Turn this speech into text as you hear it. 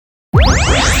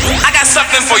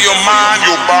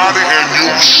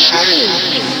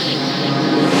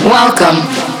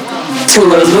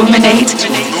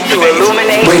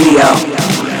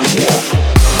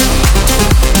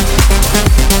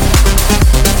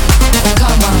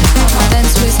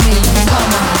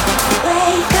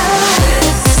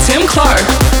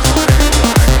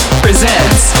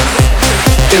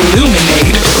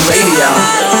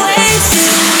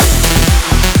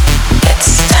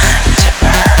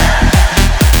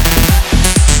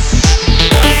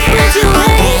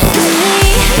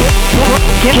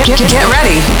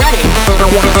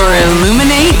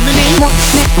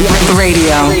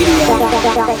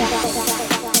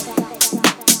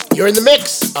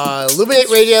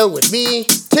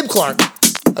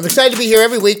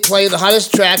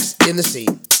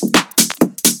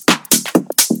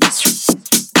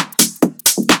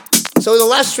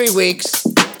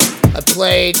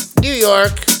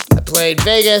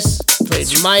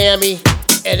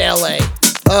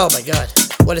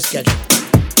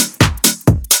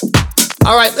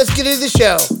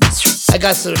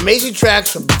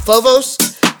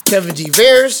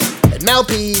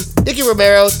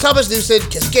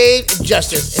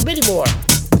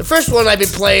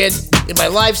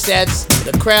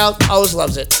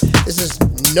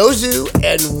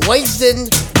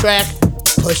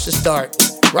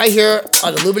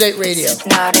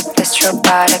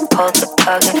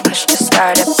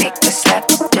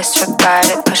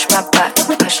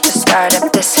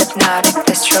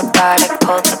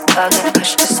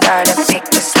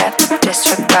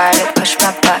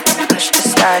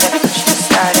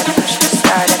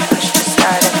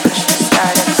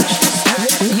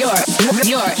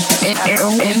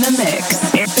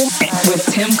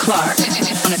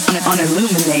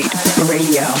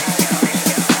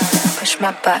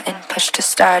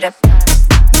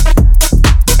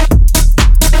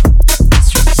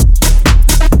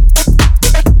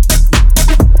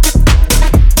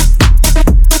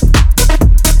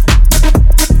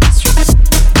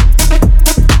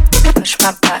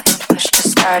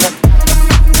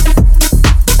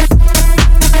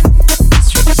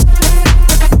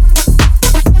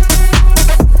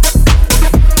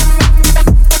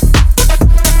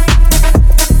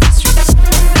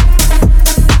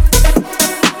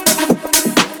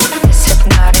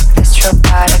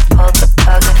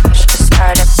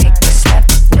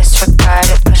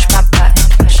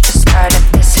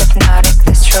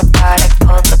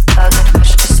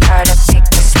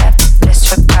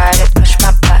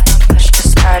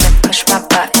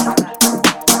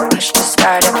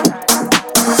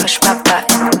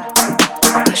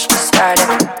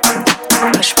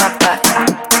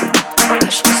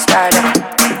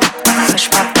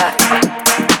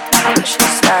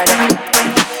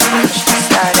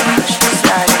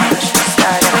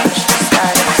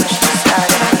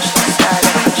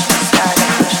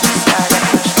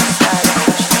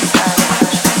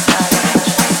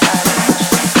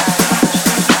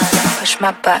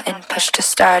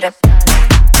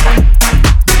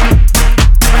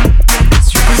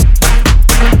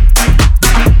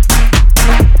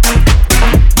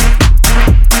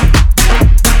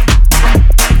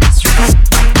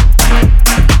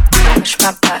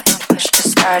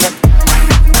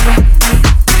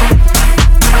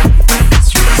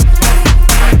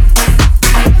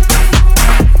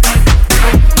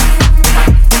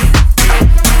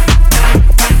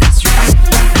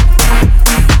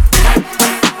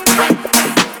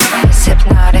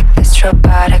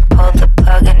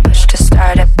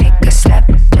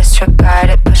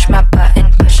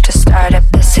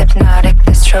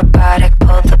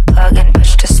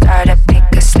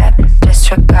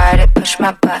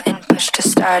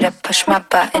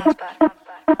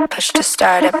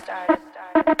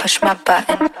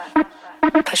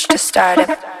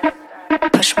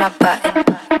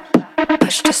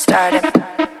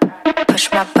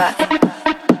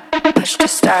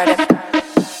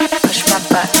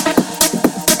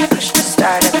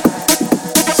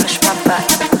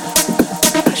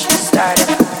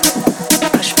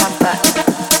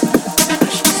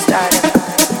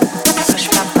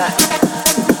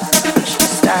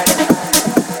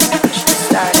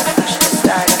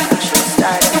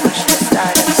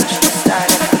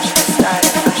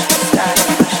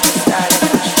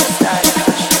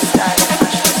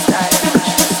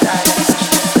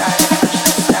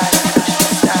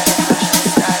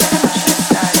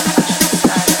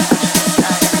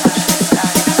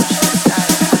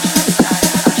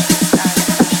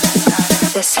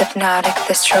This hypnotic,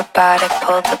 this robotic,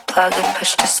 pull the plug and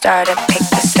push to start it, pick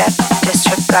the step,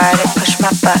 disregard it, push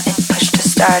my button, push to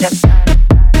start it.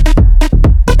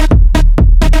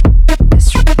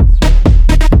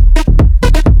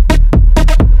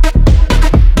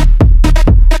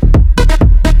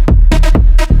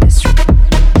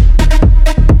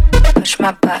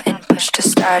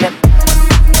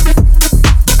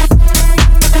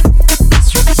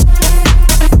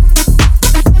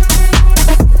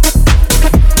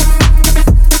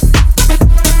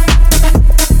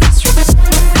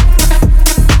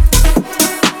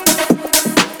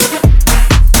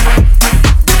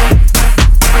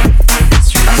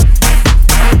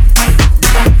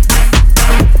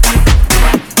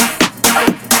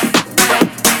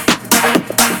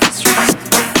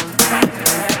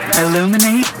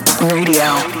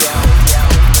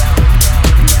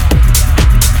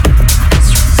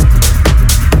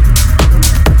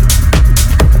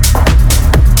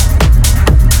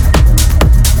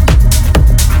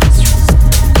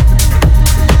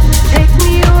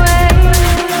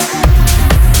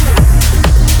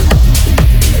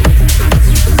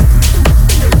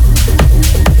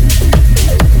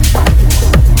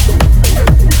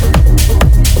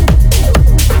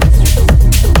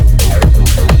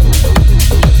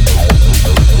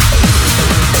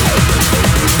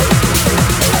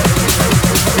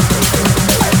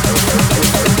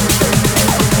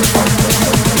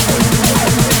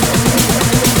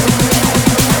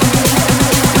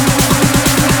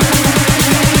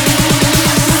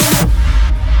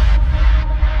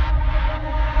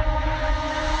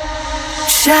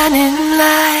 shining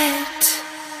light.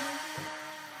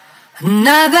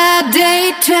 Another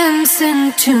day turns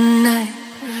into night.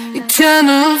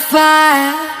 Eternal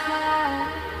fire.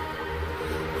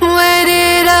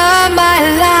 Waited all my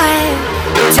life.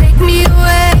 Take me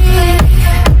away.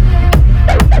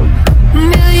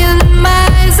 Million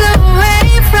miles away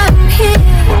from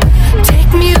here.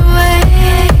 Take me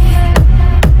away.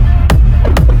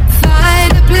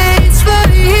 Find a place for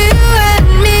you and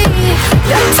me.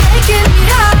 You're taking me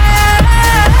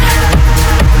higher,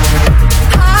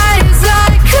 high as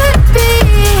I could be.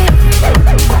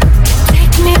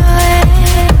 Take me away,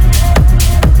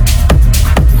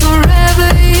 forever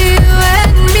you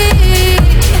and me.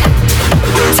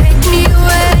 Take me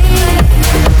away.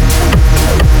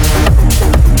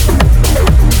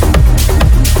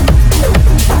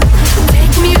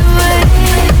 Take me away.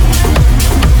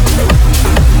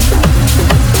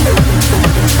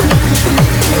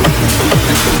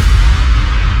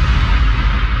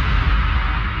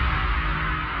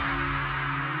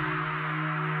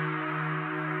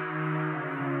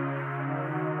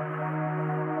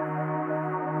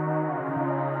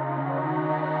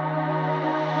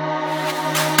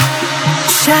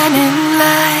 Shining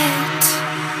light.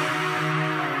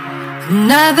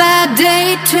 Another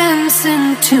day turns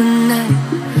into night.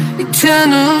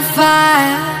 Eternal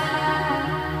fire.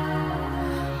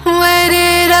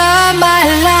 Waited all my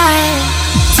life.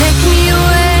 Take me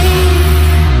away.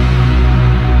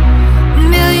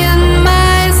 Million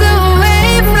miles away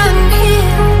from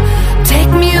here.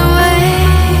 Take me away.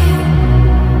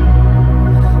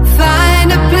 Find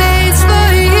a place for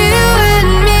you and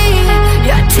me.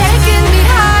 You're taking me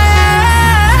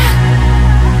higher,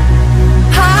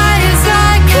 high as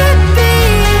I could be.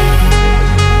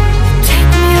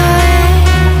 Take me away,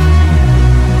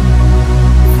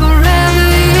 forever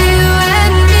you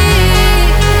and me.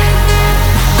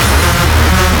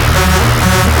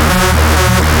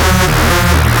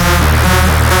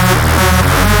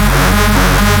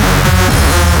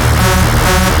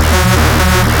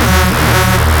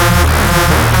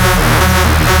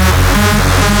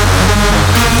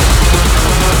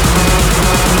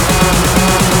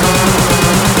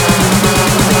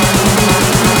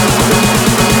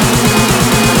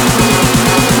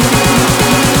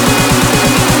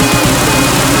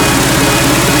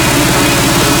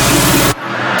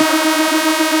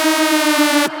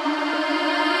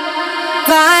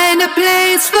 Find a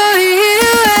place for you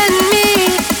and me.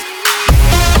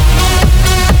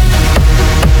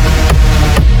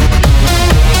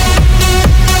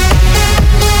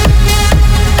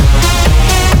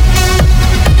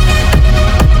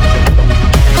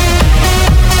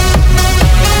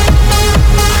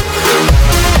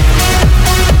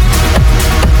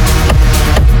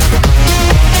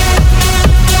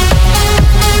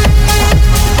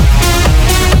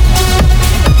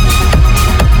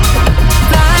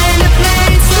 Find a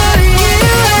place for you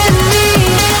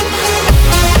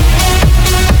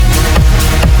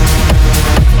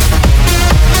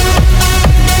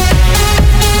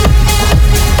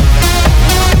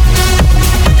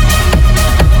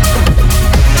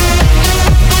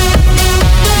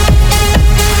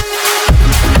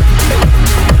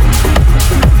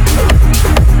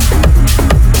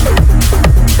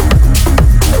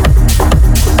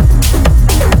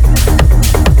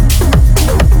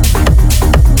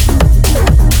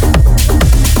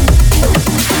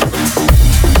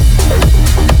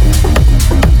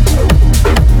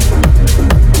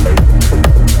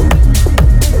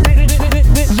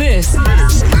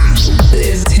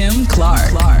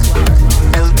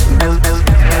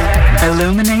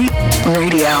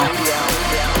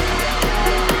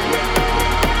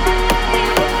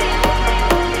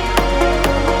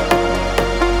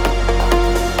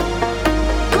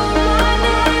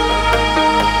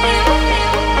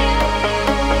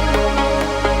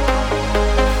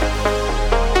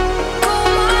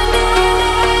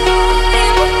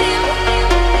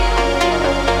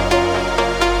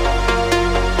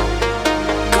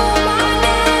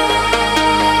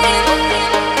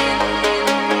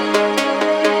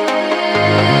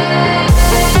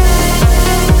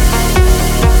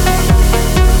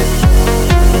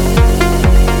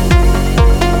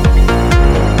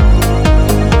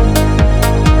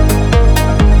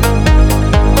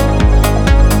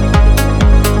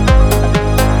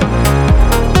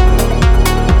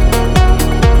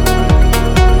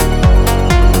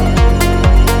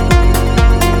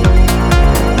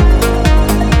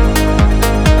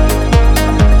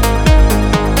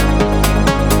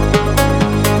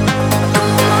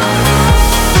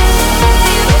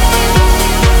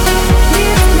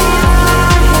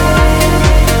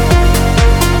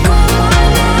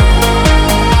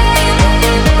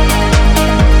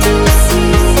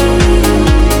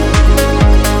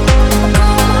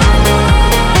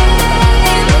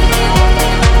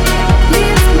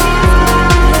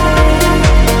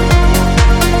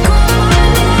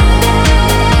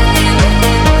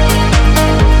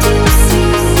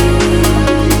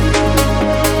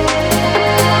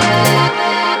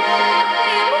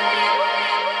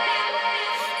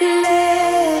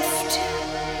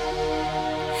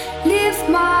Lift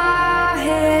my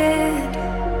head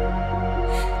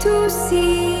to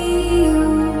see you.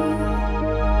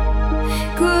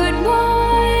 Good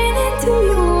morning to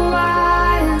your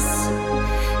eyes.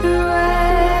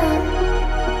 Red.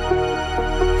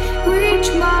 Reach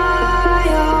my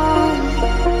arm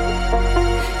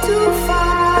to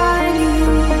find you,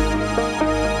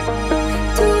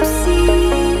 to see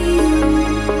you.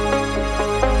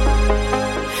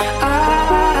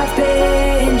 I've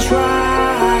been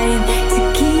trying to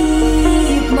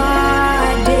keep my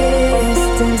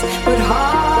distance, but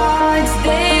hearts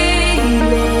they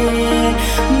let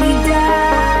me down.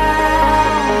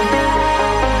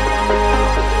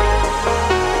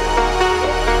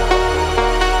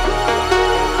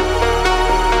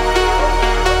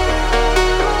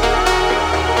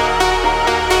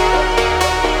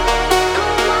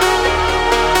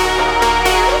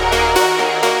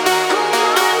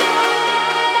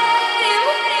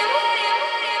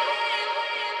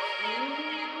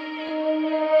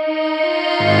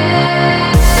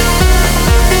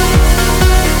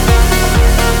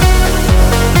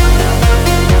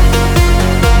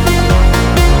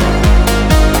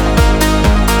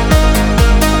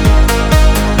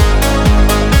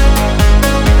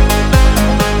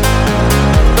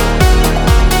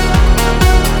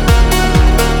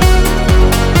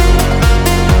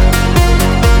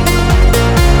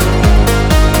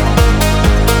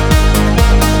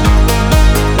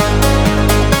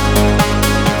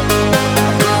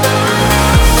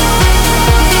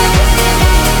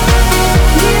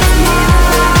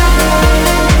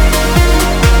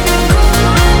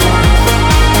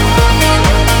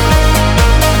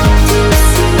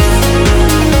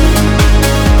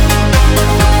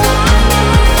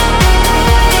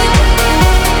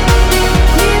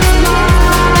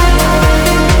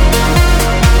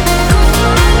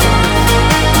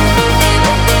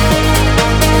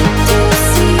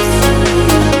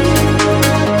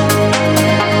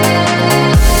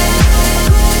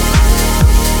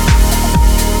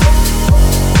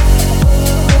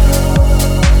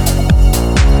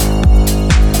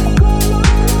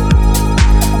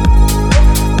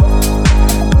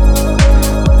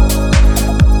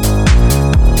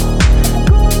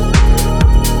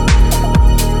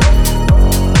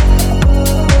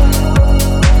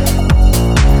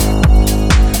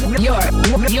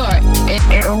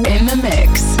 You're in the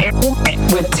mix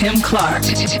with Tim Clark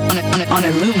on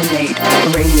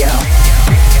ILLUMIN8 Radio.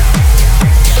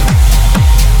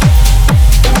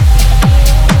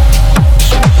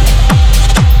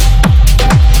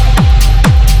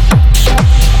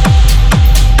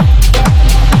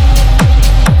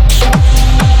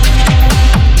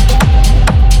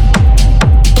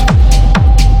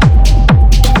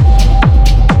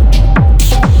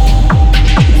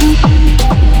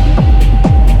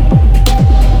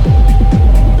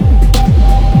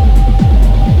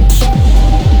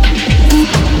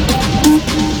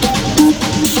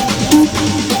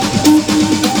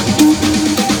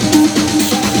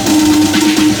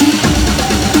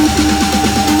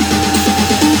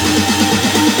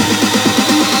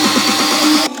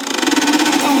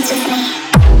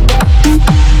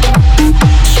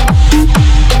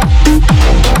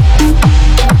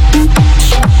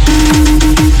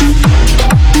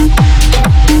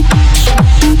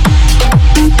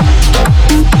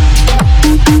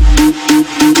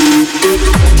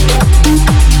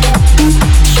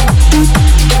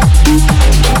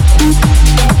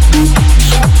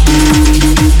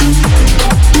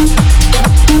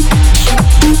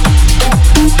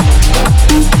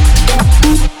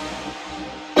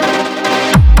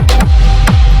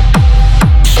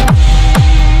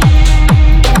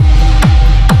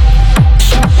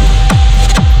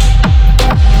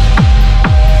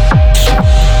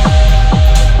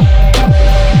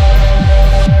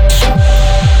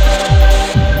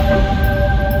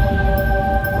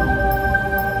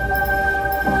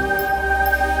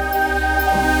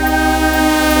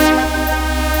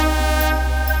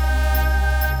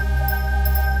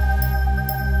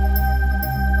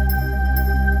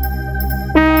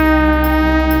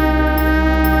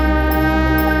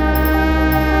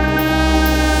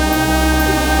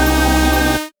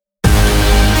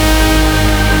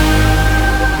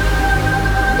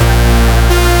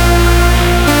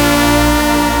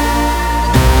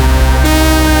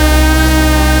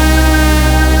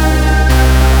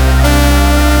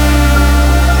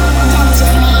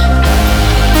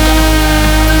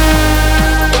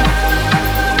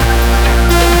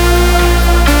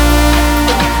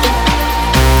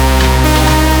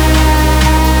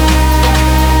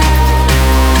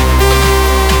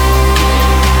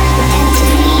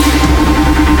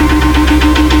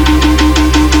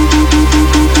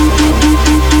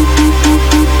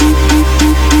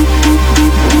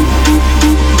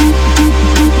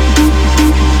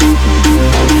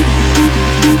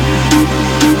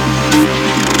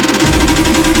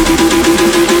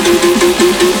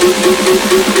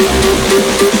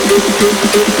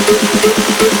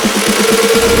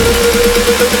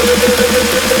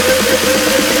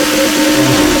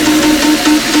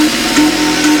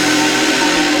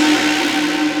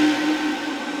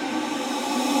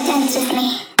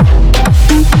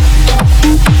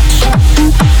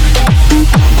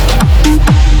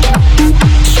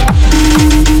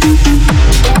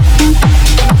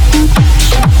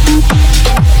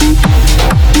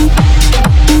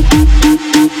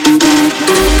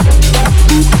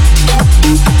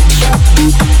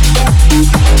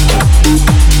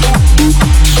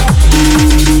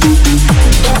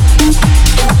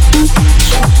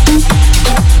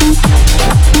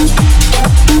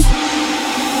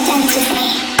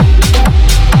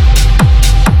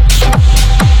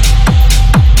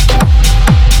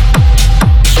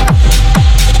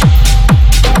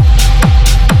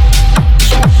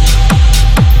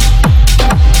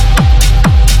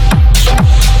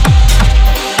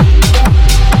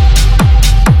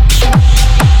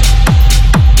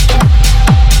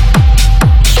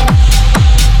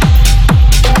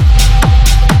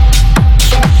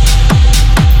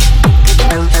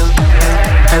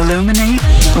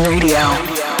 ILLUMIN8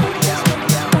 Radio.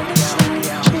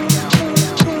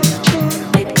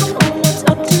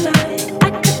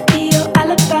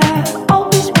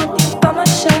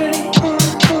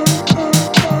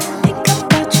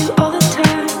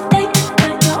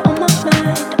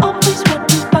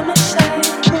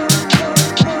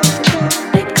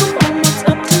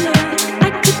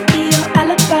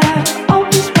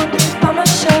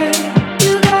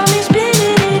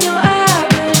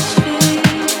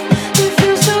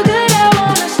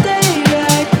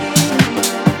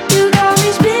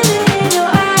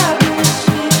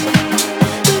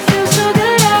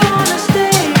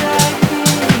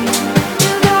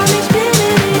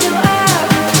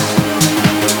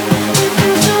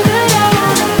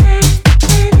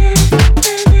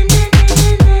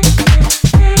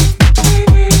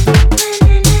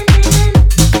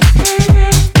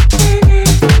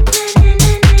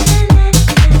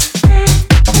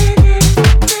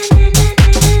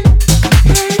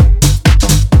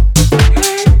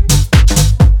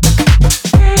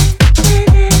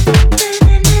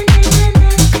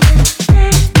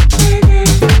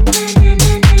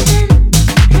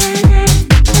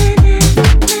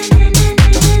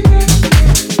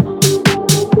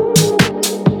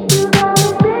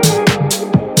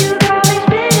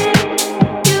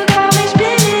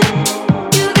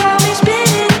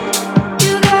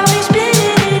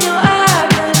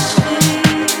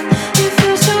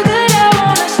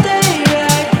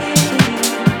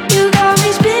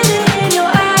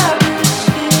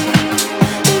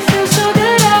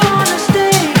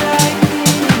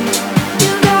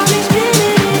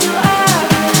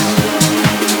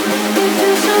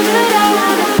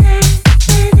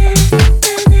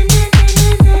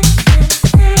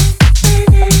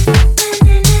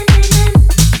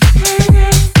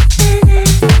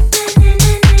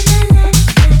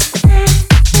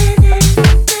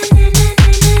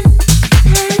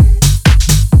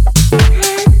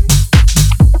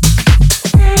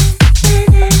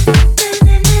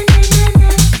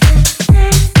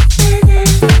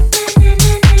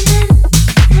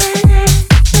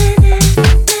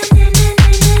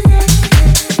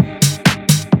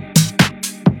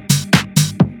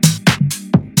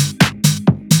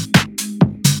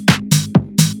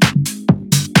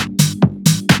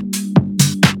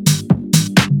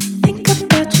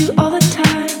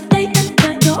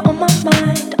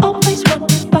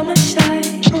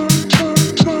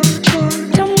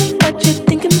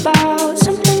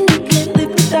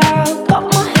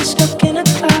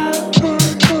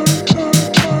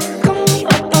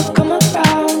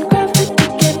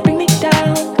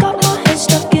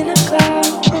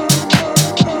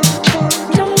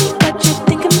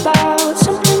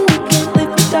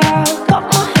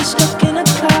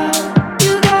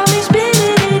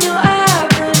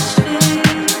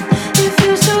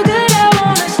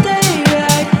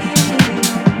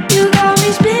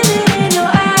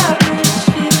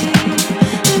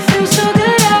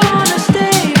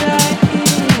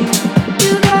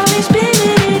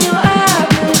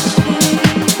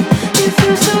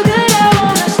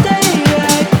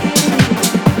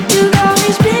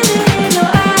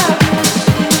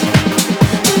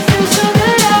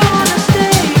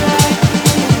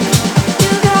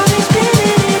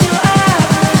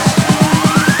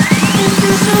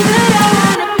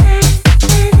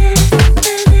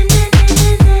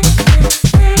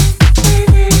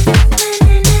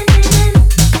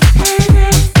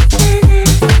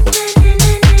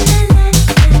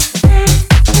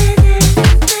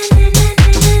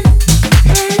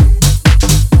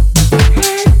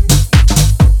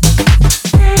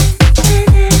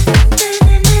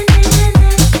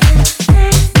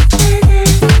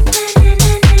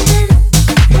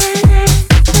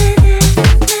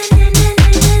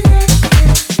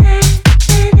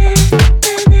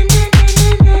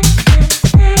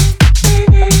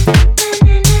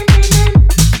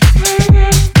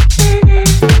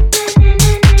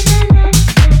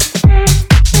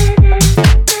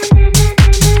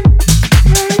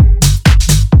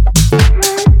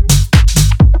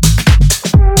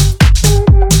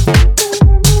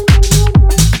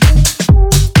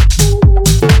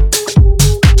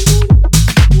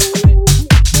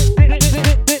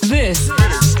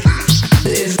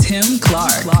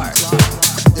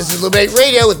 ILLUMIN8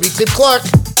 Radio with me, Tim Clark.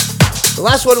 The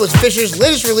last one was Fisher's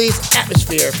latest release,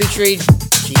 Atmosphere, featuring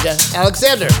Gina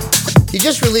Alexander. He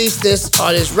just released this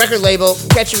on his record label,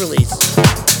 Catch and Release.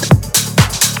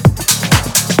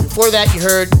 Before that, you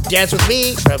heard Dance With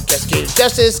Me from Cascade of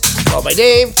Justice, Call My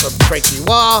Name from Frankie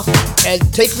Wah, and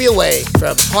Take Me Away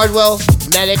from Hardwell,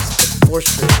 Maddox, and Four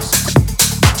Strings.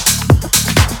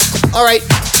 Alright,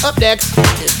 up next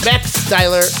is Max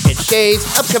Styler and Shay's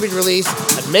upcoming release,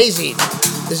 Amazing.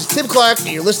 This is Tim Clark, and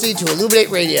you're listening to ILLUMIN8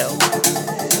 Radio.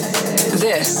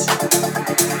 This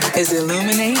is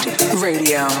ILLUMIN8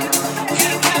 Radio.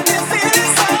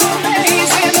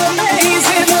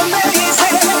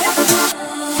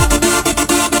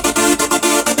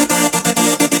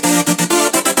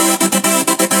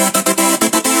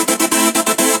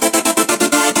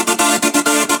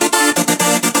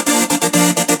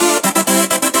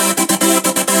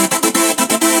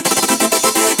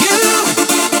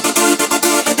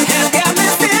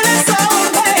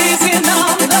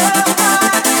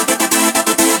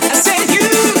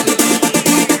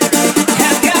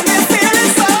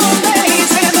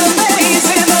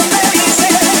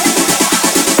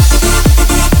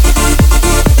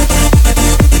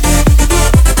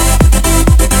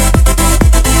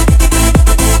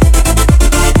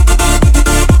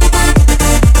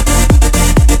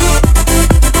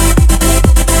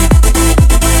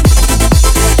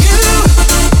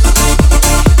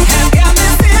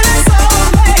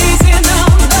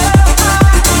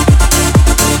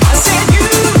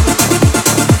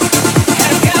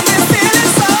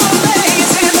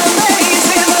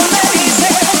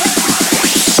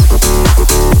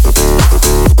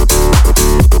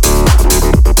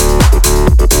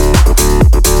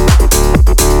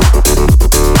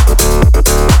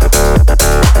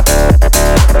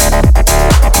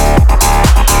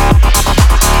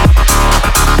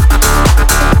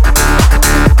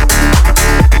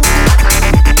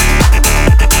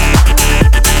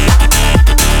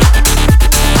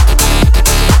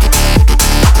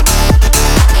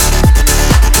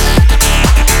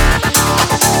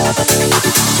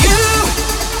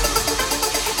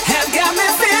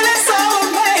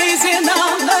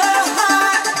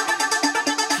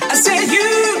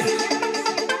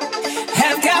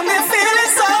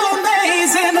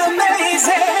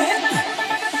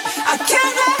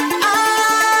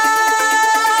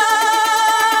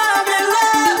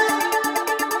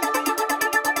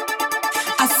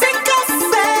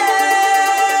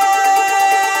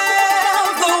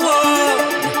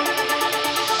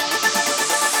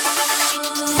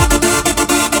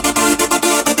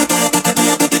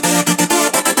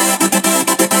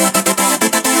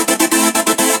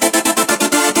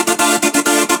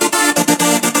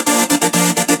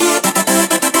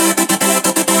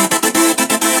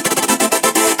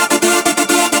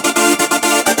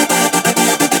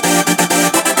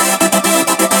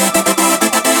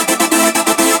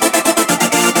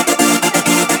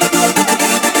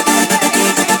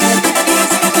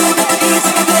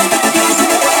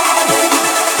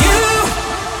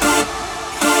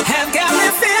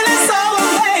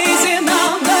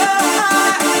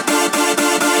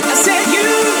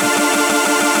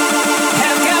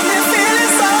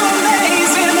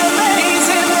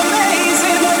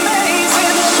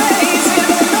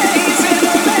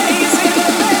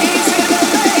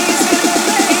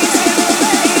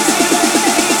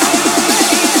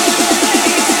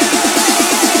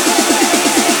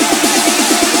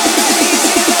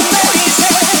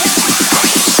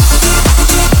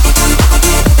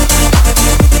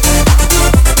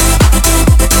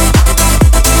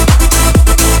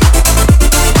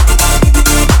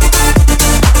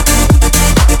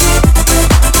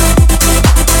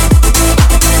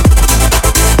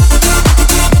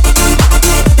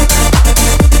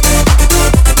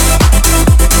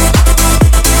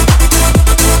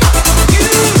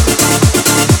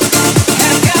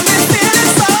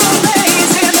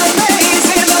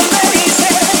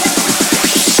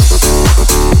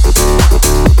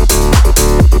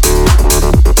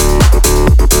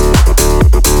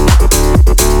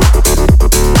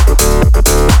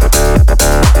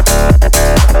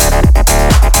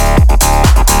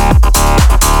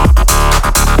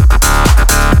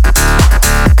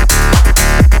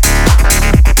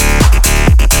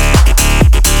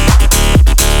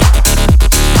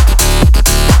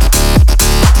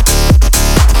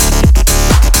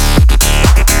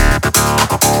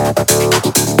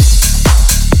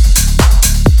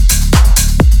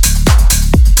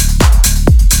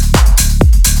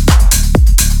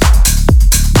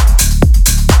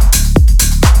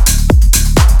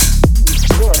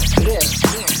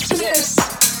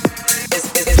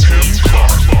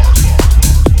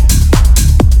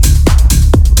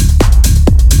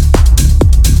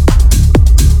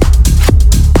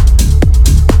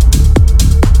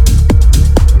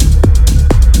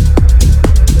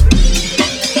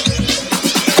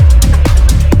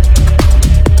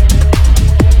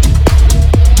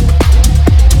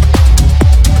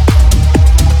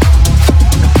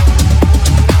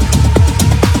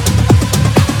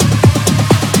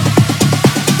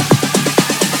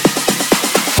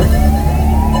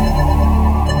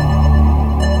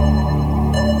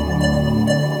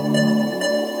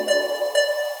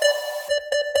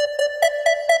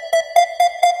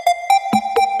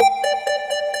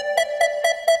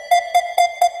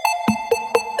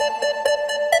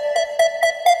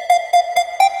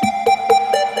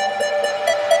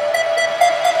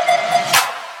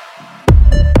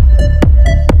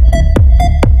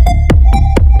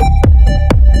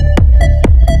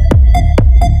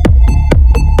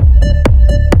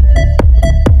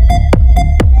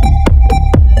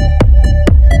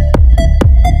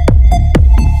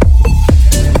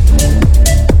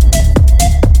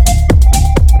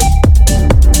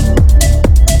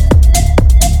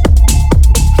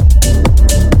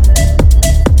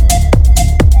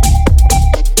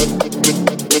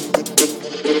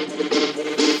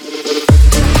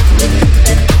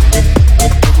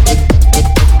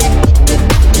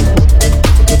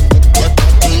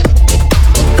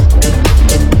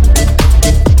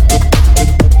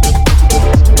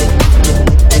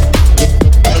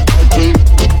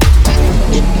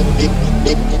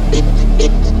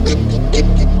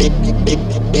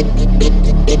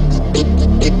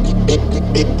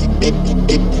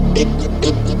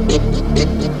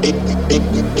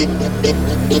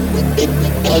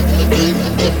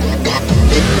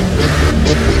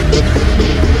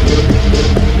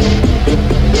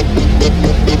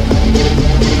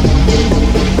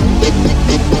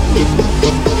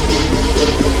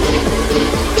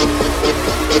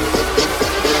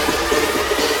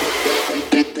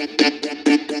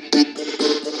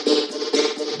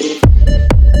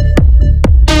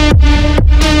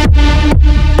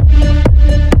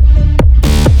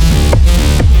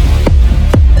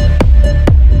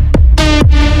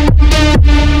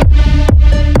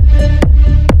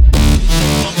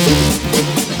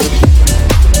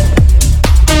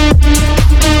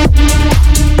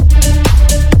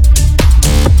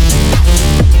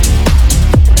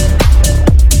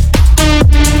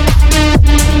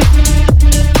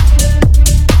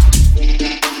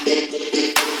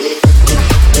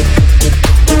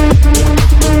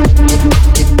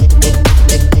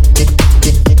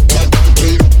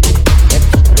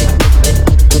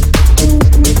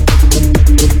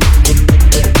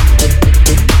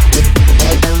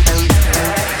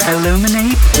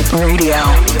 ILLUMIN8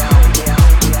 Radio.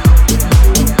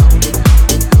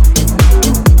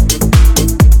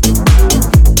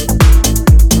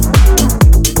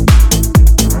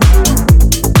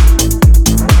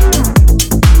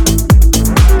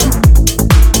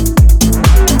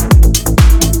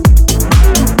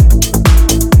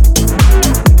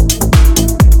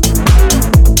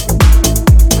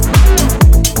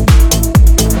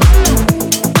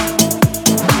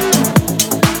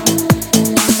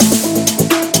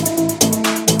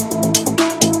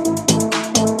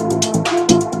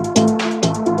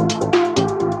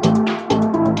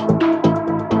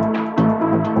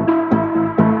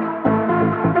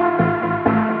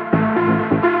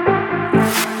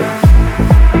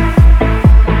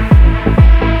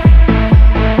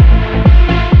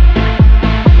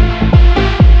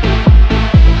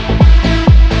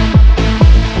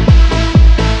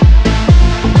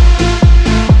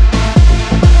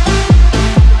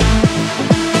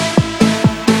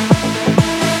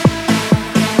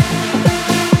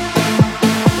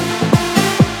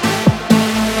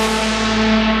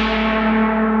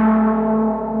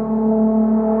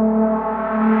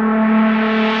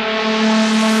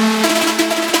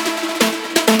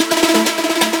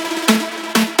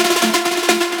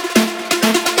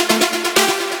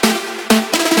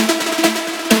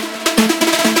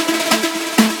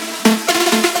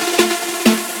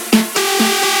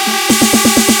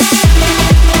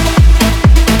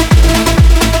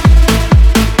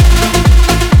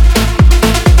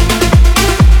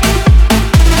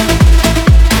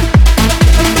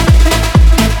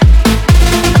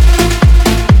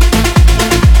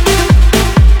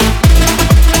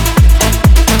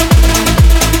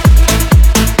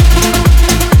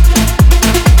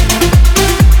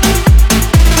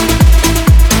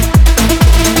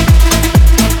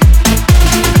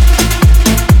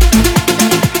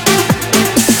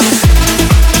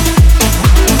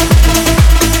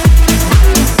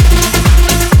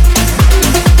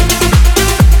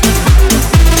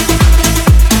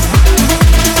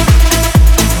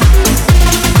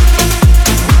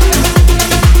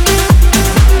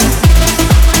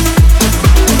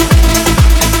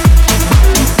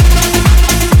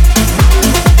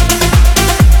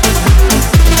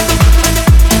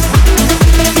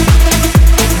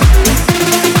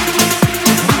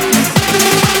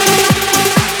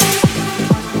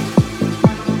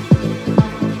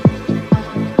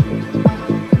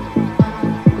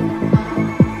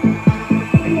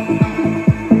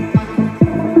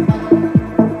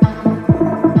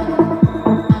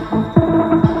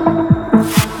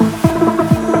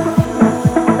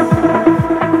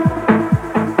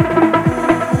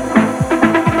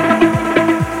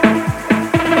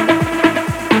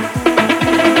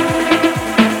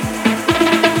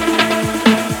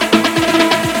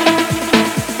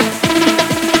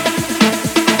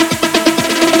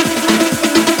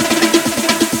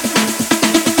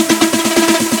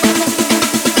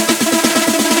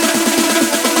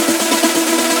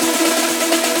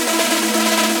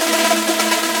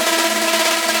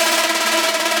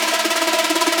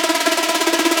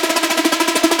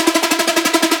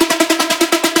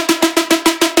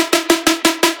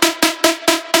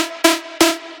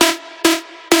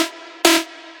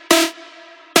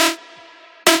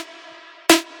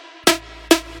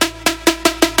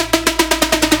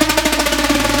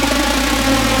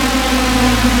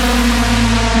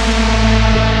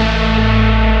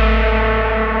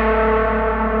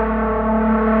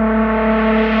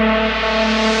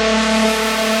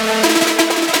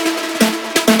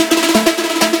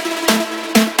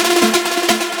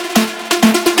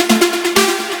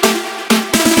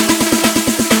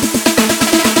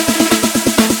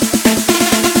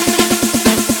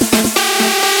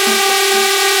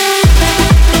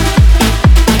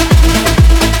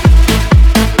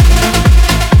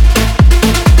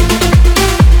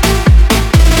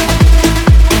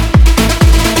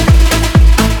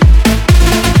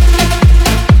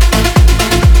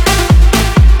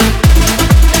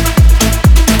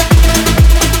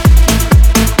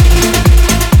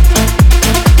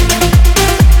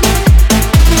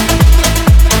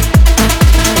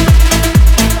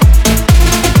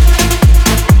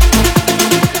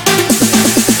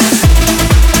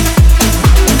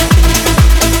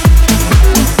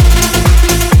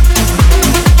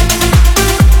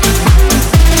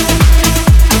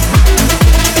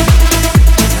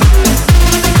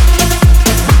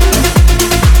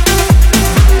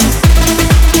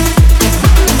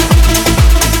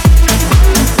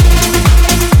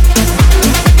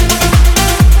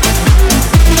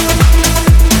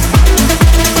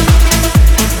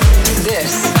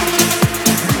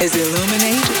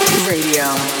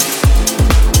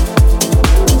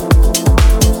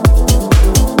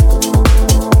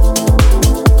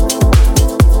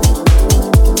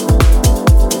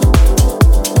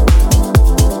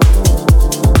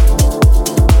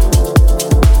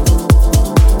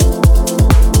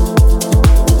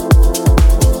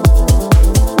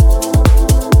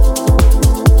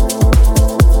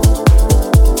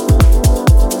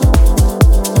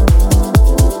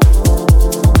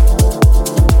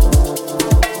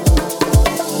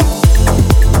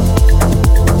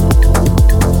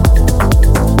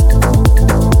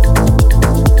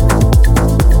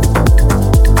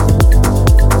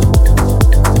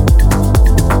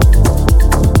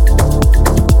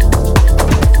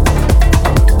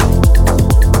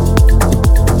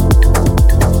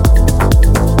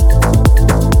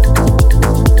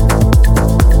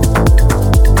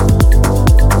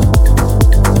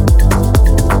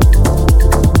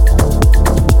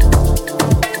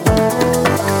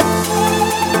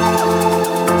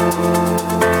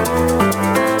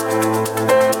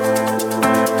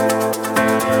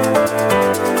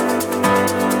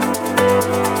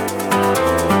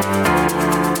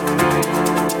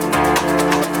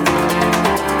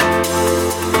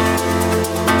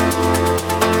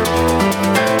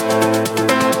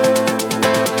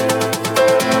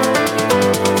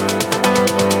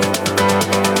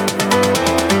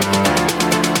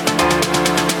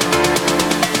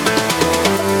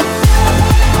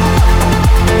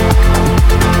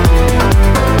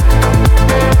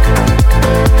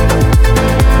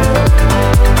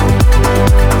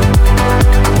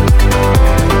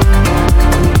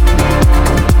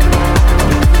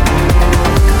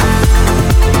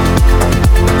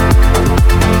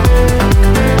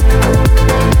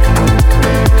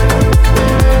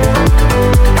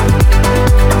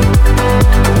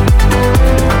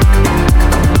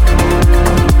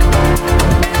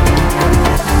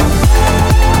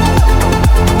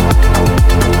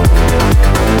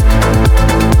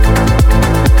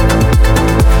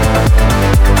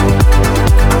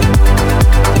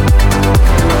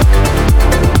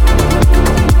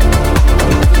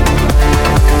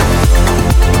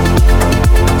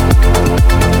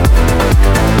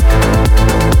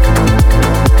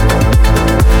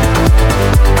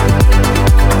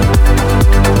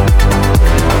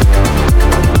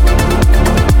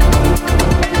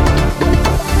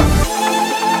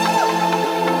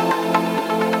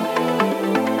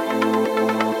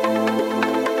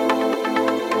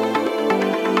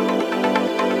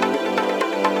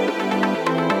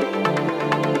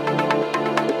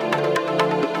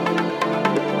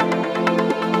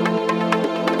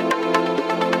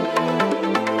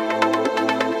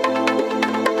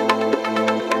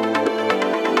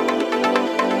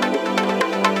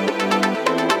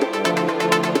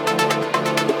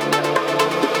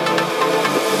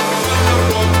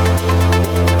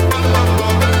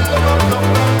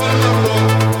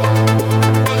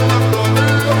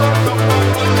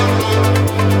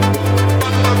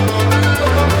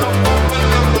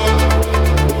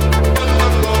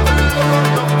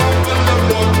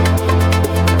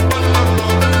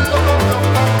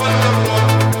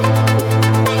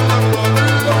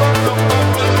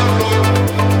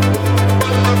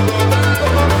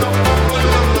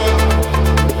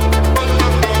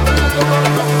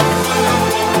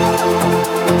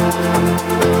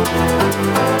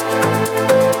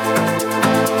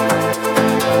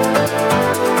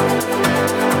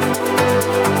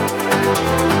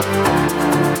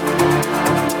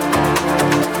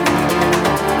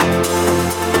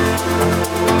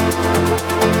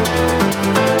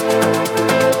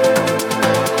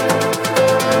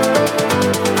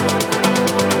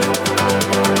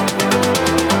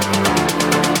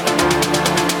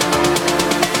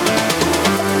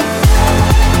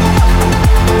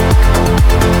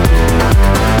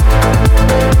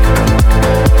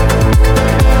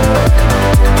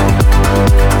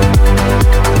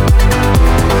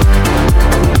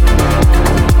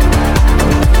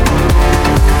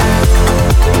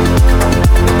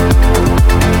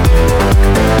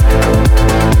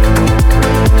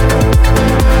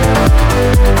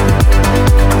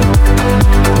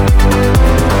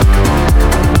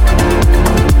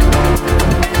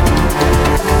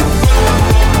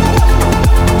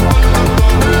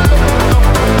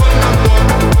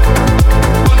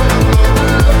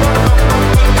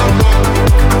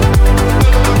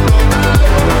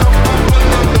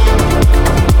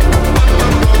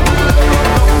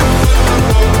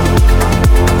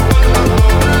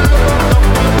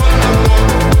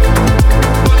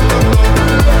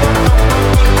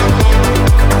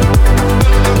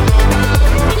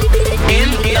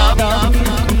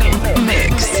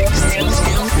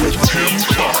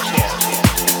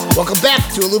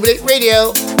 ILLUMIN8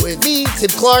 Radio with me, Tim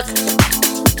Clark.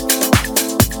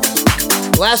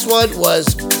 The last one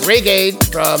was Reggae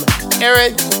from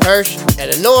Aaron, Hirsch,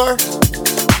 and Honor.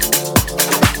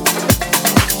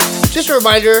 Just a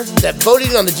reminder that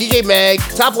voting on the DJ Mag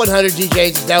Top 100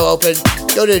 DJs is now open.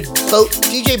 Go to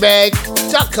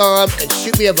votedjmag.com and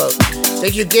shoot me a vote.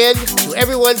 Thank you again to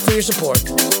everyone for your support.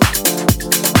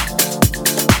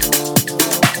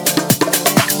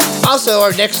 Also,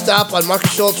 our next stop on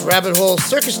Marcus Schultz's Rabbit Hole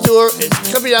Circus Tour is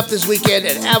coming up this weekend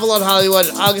at Avalon Hollywood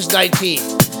on August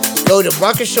 19th. Go to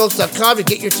marcusschultz.com to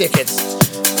get your tickets.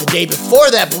 The day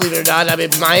before that, believe it or not, I'm in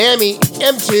Miami,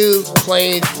 M2,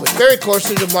 playing with Barry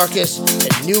Corson and Marcus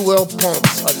and New World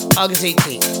Pumps on August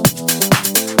 18th.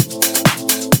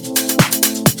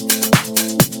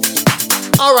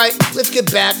 All right, let's get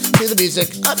back to the music.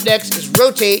 Up next is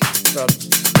Rotate from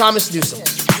Thomas Newsom.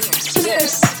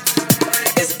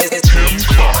 This is Tim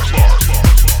Clark. Rotate.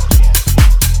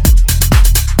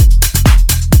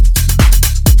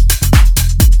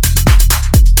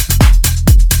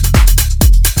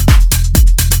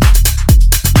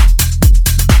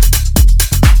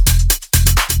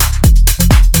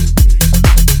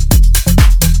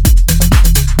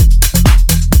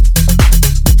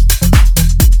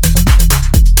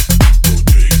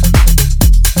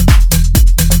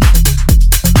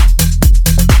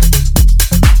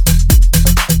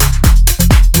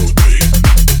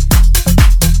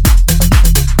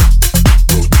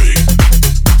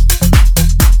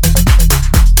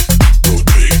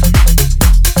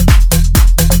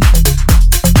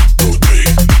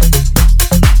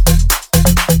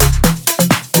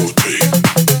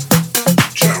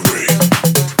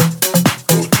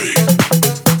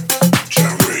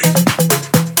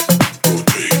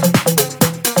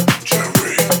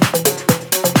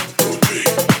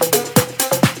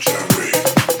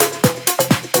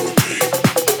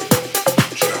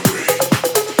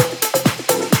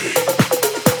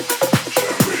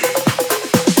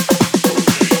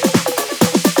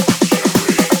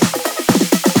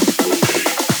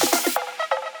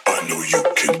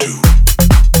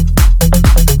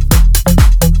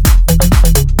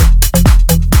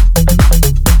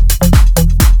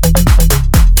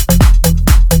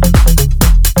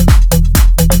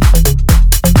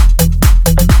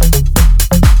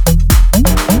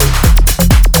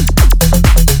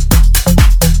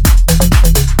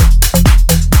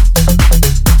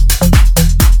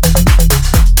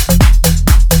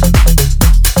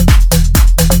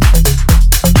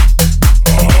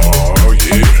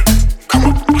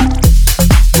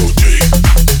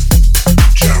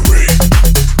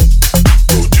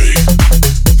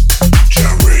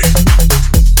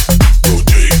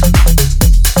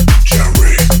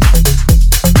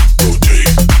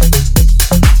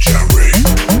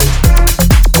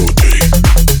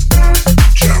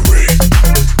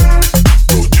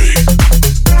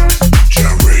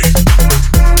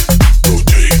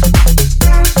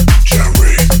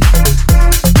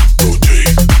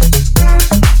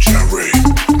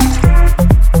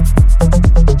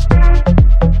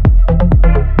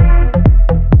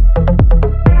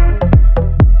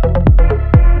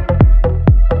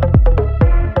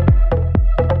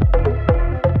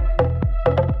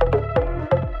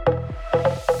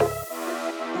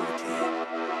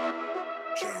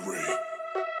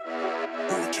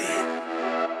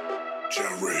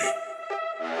 gyrate,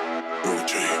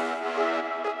 rotate,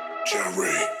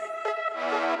 gyrate,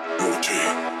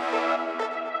 rotate,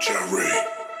 gyrate,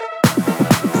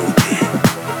 rotate,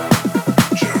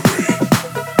 gyrate,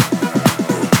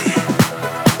 rotate,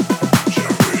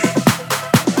 gyrate,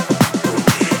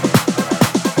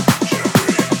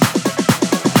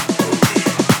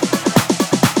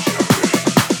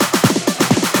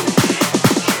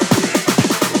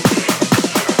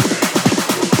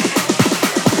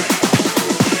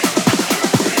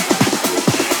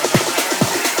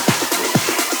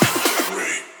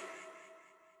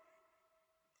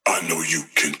 I know you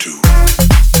can too.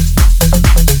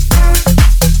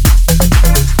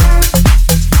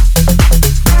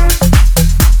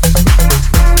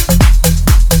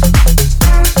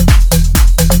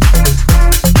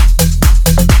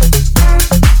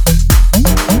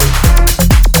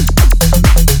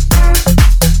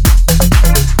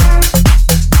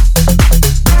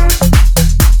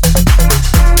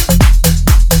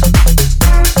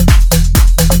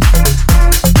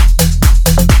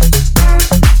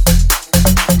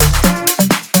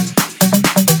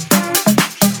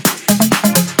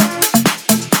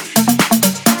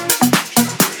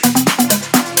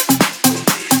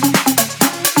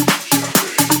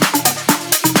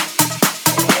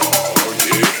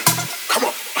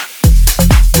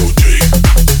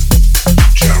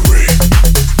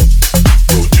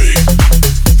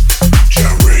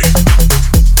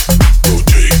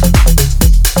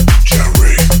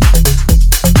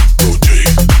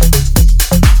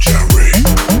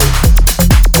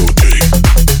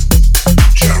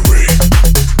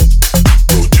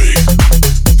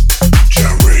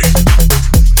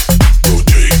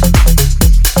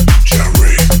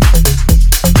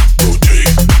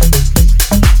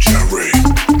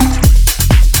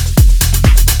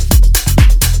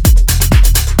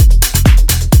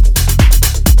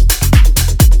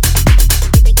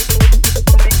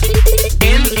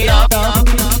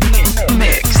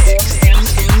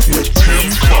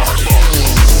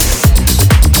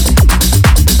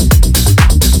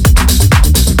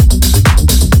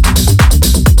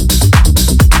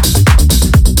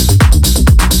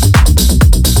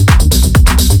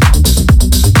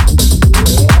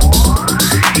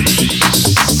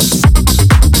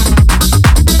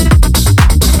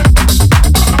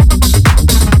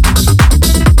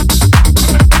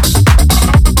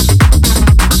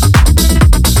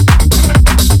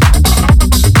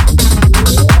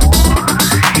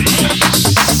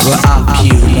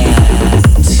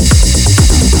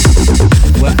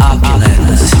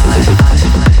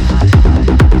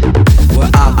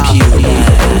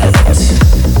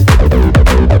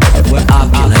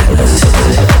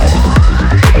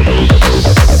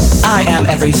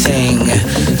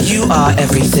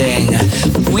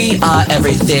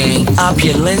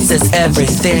 Opulence is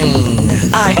everything.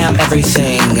 I am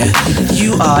everything.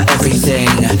 You are everything.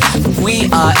 We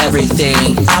are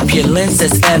everything. Opulence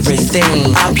is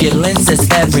everything. Opulence is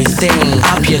everything.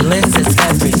 Opulence is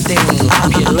everything.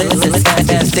 Opulence is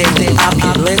everything.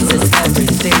 Opulence is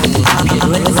everything.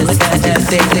 Opulence is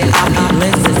everything.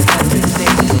 Opulence is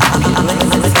everything.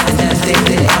 Opulence is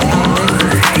everything.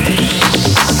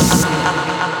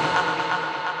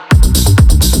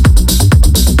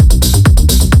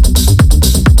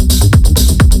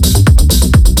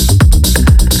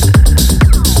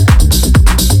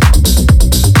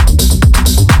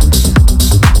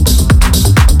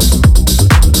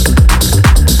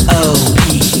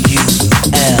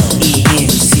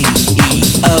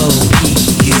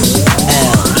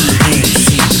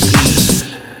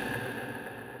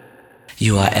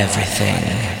 You are everything.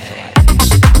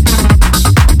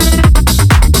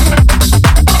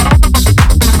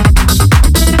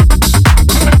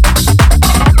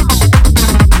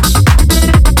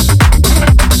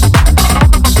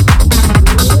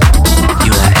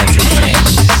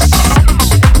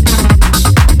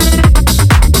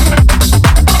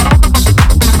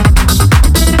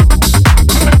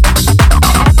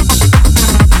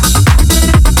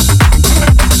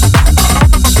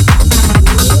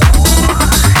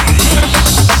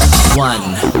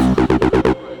 One,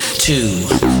 two,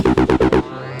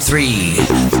 three,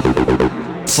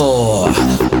 four.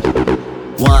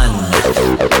 1,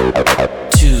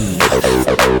 2,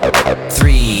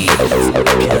 3, 4.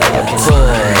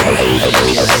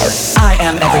 I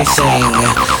am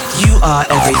everything. You are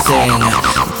everything.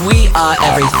 We are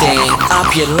everything.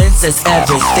 Opulence is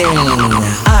everything.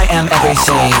 I am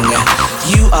everything.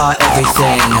 You are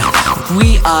everything.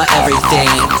 We are everything.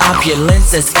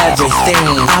 Opulence is everything.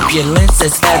 Opulence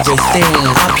is everything.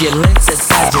 Opulence is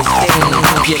everything.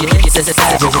 Opulence is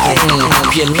everything.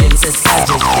 Opulence is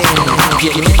everything.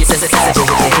 Opulence is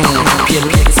everything.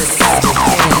 Opulence is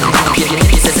everything.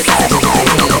 Opulence is everything.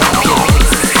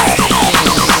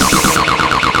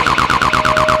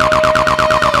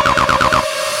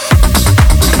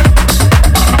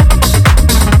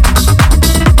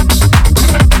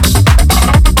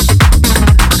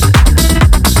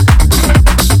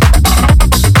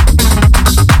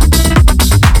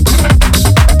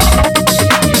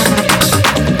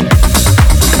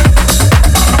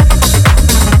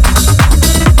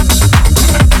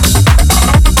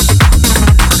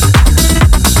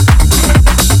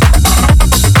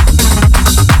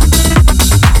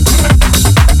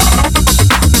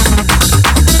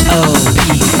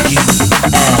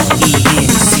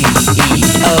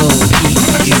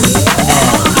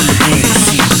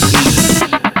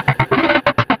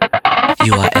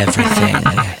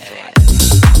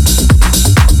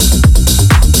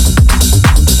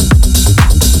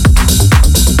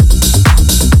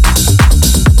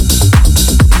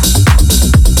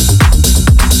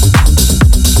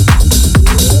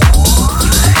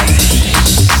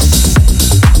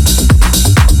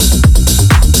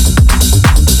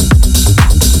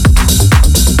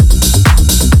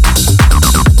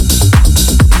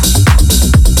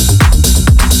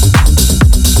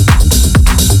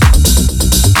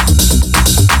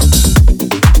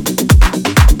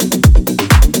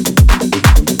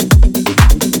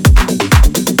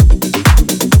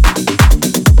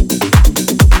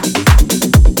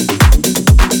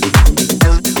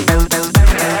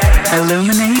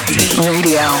 ILLUMIN8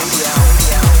 Radio.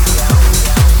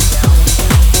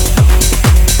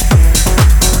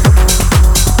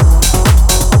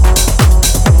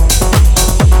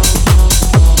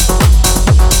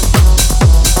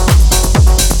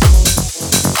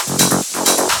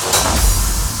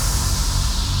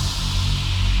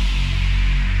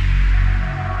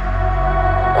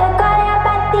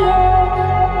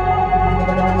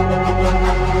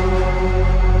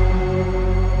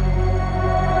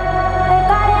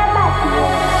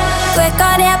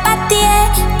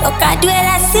 Toka due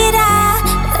la sera,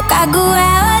 toka gue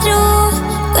oru,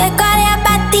 gue kore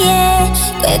apatie,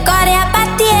 gue kore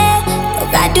apatie.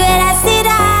 Toka due la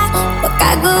sera, toka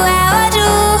gue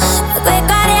oru, gue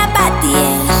kore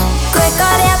apatie, gue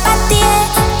kore apatie.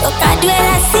 Toka due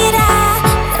la sera,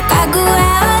 toka gue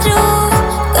oru,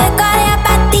 gue kore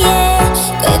apatie,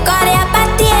 gue kore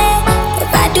apatie.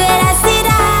 Toka due la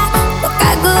sera, toka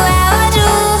gue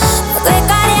oru, gue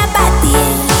kore apatie.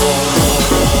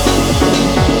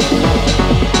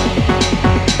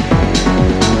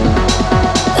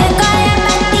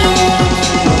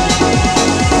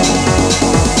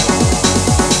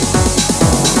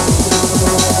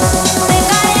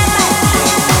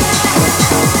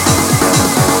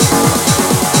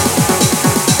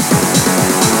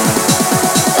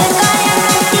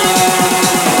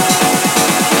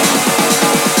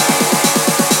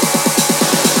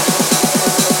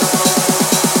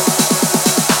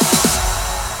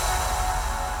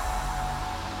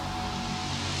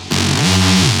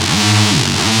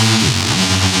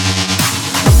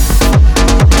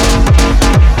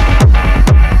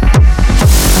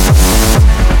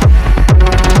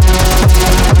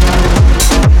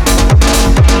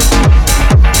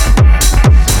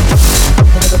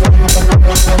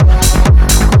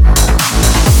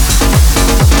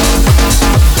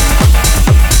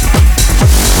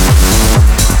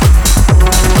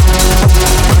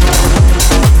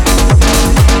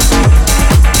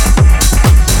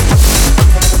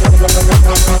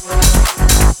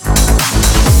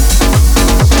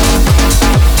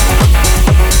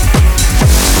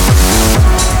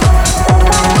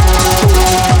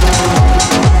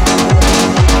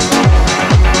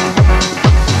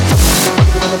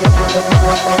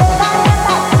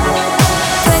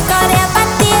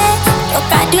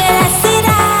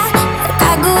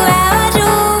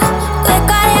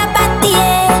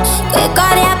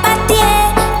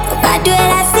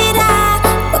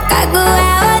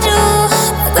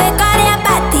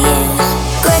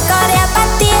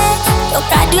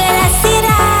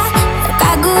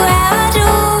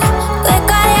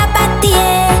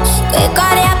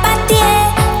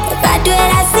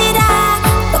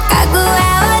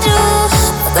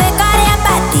 Gue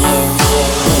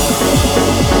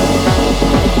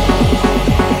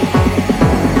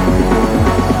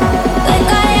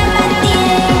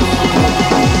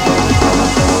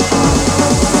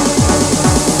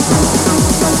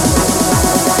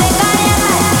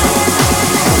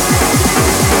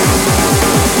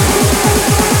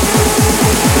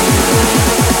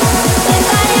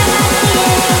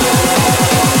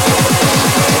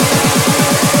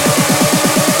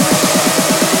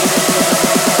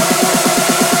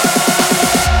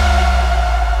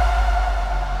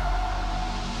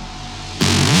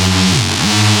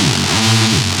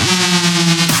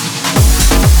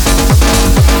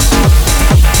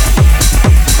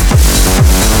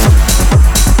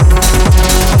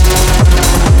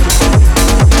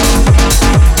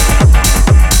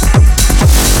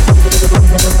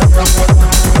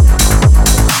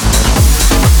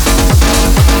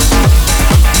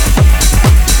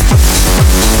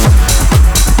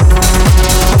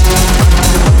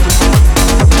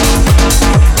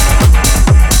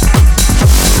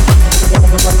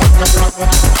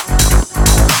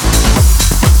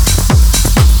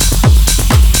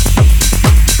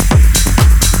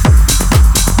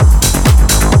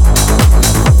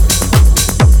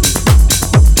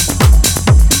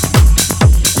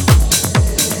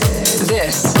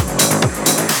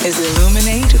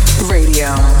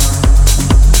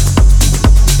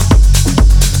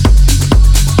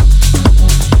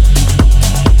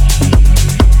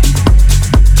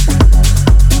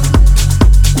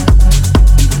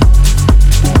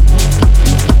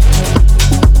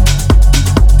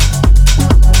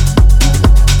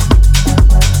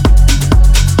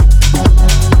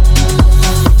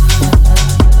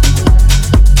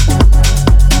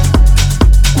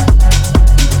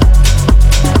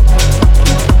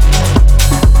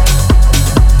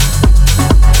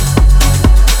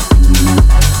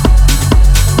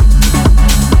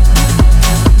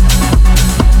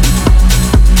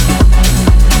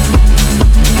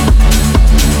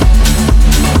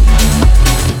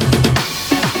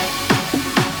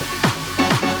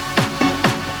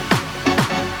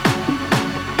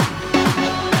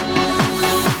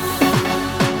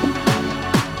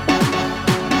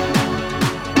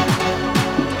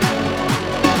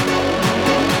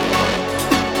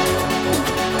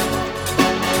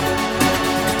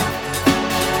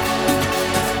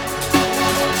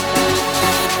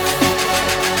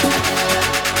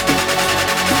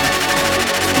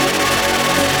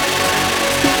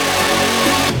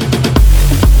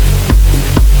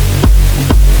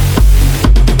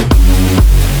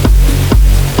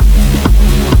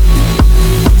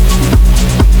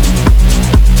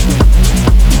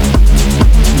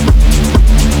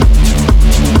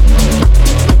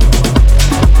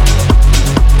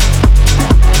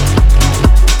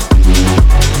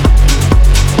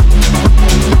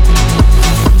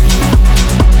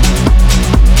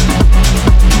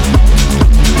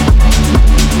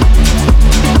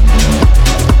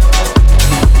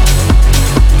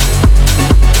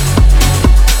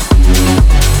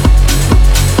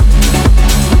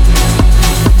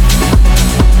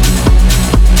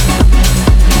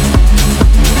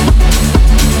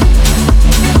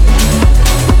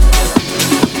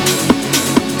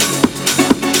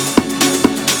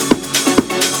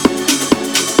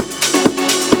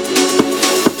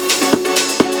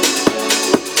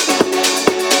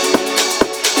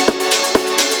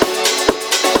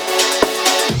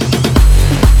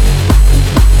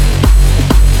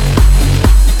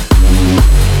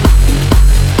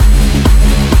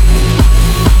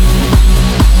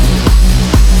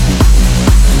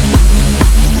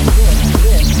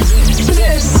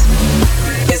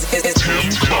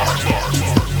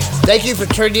Thank you for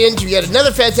tuning in to yet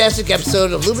another fantastic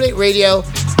episode of ILLUMIN8 Radio.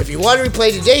 If you want to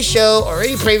replay today's show or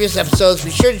any previous episodes,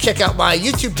 be sure to check out my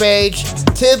YouTube page,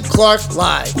 Tim Clark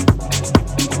Live.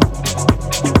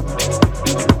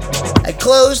 I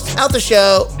closed out the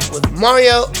show with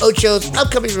Mario Ocho's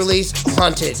upcoming release,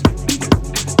 Haunted.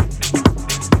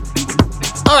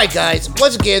 Alright guys,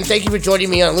 once again, thank you for joining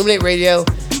me on ILLUMIN8 Radio.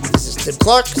 This is Tim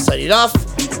Clark, signing off.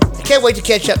 I can't wait to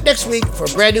catch up next week for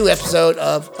a brand new episode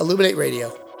of ILLUMIN8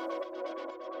 Radio.